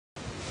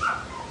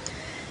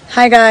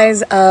Hi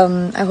guys,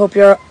 I hope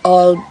you're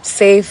all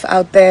safe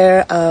out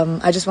there.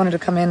 I just wanted to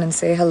come in and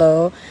say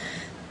hello.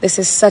 This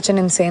is such an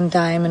insane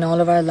time and all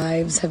of our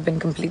lives have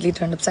been completely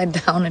turned upside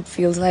down. It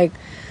feels like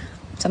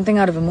something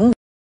out of a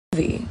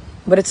movie,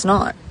 but it's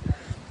not.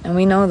 And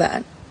we know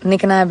that.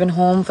 Nick and I have been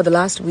home for the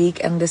last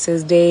week and this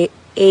is day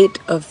 8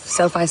 of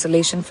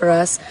self-isolation for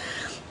us.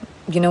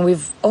 You know,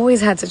 we've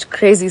always had such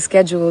crazy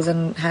schedules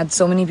and had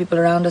so many people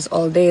around us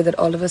all day that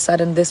all of a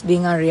sudden this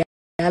being our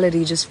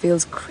reality just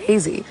feels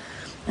crazy.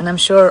 And I'm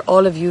sure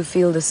all of you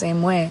feel the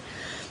same way.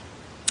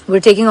 We're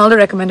taking all the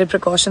recommended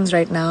precautions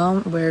right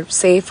now. We're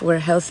safe, we're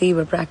healthy,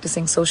 we're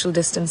practicing social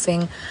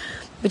distancing.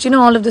 But you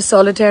know, all of the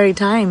solitary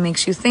time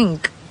makes you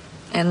think.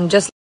 And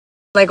just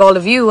like all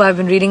of you, I've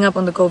been reading up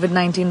on the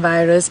COVID-19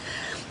 virus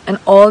and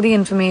all the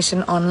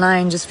information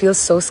online just feels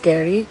so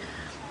scary.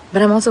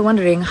 But I'm also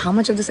wondering how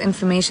much of this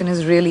information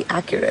is really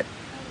accurate.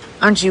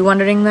 Aren't you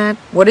wondering that?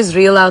 What is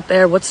real out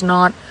there? What's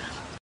not?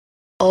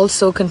 All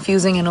so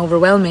confusing and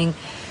overwhelming.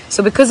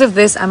 So because of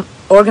this, I'm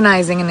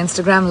organizing an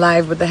Instagram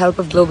Live with the help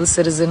of Global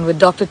Citizen with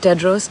Dr.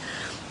 Tedros,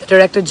 the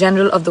Director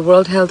General of the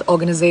World Health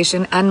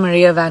Organization, and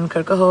Maria Van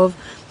Kerkhove,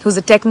 who's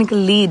the technical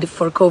lead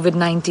for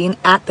COVID-19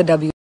 at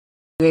the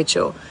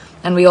WHO.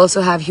 And we also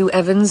have Hugh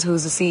Evans,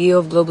 who's the CEO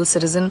of Global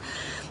Citizen.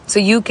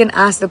 So you can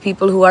ask the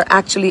people who are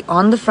actually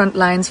on the front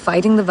lines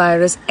fighting the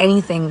virus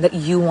anything that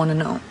you want to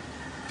know.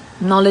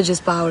 Knowledge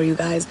is power, you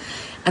guys.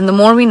 And the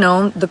more we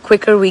know, the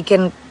quicker we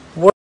can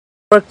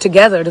work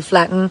together to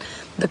flatten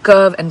the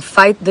curve and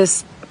fight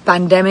this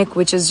pandemic,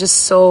 which is just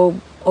so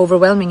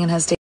overwhelming and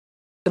has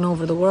taken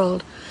over the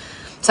world.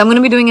 So I'm going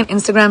to be doing an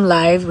Instagram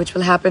Live, which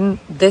will happen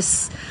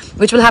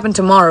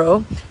tomorrow,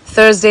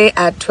 Thursday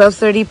at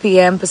 12:30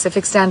 p.m.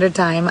 Pacific Standard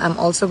Time. I'm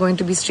also going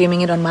to be streaming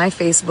it on my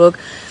Facebook.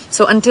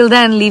 So until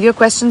then, leave your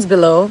questions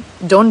below.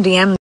 Don't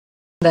DM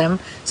them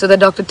so that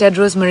Dr.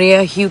 Tedros,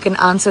 Maria, Hugh can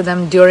answer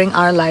them during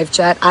our live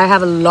chat. I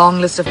have a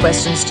long list of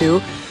questions too.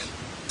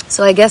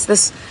 So I guess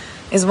this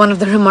is one of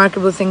the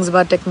remarkable things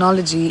about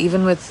technology.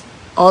 Even with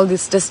all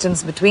this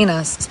distance between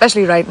us,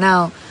 especially right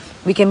now,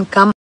 we can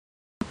come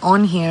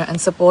on here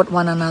and support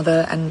one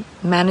another and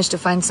manage to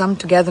find some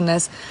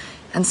togetherness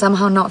and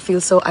somehow not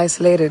feel so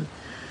isolated.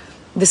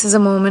 This is a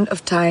moment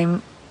of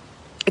time.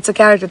 It's a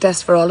character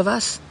test for all of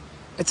us.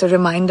 It's a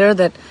reminder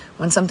that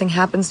when something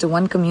happens to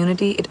one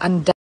community, it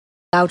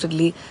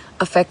undoubtedly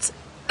affects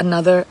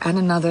another and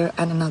another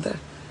and another.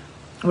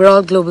 We're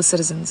all global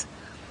citizens.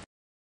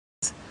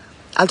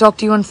 I'll talk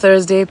to you on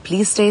Thursday.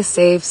 Please stay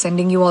safe.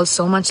 Sending you all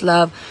so much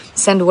love.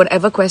 Send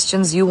whatever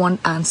questions you want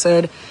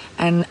answered,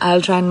 and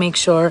I'll try and make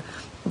sure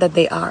that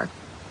they are.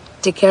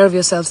 Take care of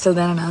yourselves till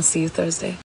then, and I'll see you Thursday.